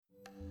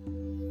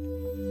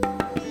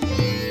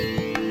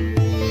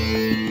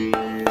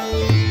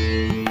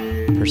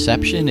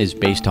Perception is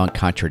based on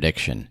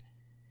contradiction.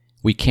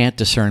 We can't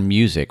discern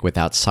music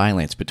without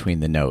silence between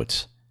the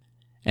notes.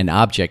 An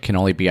object can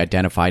only be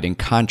identified in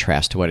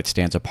contrast to what it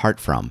stands apart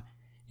from,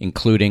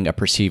 including a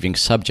perceiving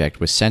subject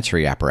with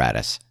sensory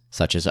apparatus,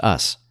 such as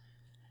us.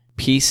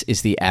 Peace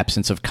is the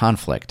absence of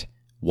conflict.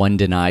 One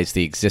denies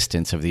the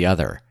existence of the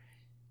other.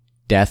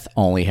 Death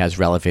only has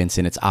relevance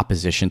in its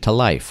opposition to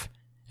life,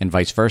 and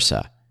vice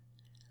versa.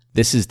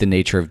 This is the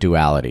nature of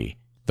duality,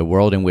 the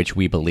world in which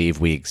we believe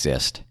we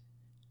exist.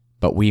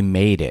 But we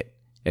made it.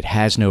 It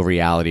has no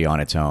reality on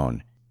its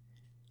own.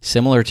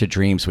 Similar to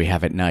dreams we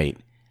have at night,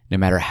 no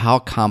matter how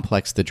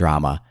complex the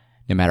drama,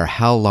 no matter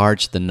how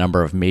large the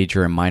number of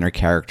major and minor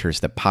characters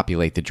that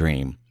populate the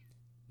dream,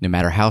 no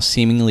matter how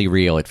seemingly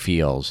real it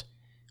feels,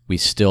 we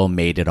still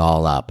made it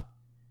all up.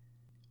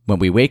 When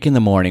we wake in the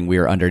morning, we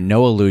are under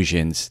no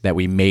illusions that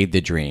we made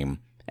the dream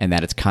and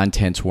that its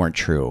contents weren't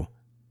true.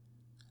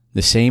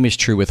 The same is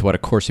true with what A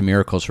Course in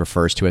Miracles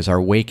refers to as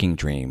our waking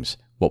dreams,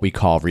 what we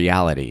call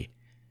reality.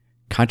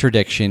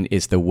 Contradiction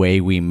is the way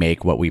we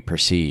make what we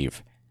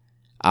perceive.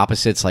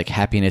 Opposites like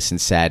happiness and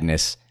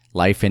sadness,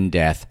 life and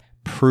death,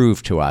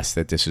 prove to us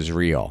that this is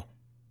real.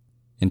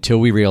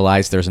 Until we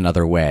realize there's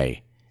another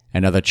way,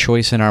 another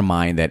choice in our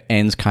mind that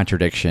ends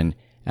contradiction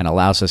and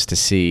allows us to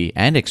see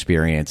and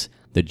experience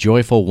the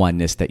joyful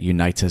oneness that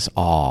unites us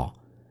all.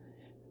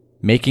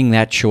 Making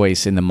that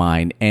choice in the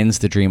mind ends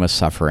the dream of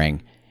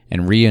suffering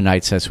and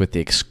reunites us with the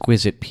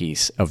exquisite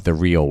peace of the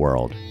real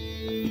world.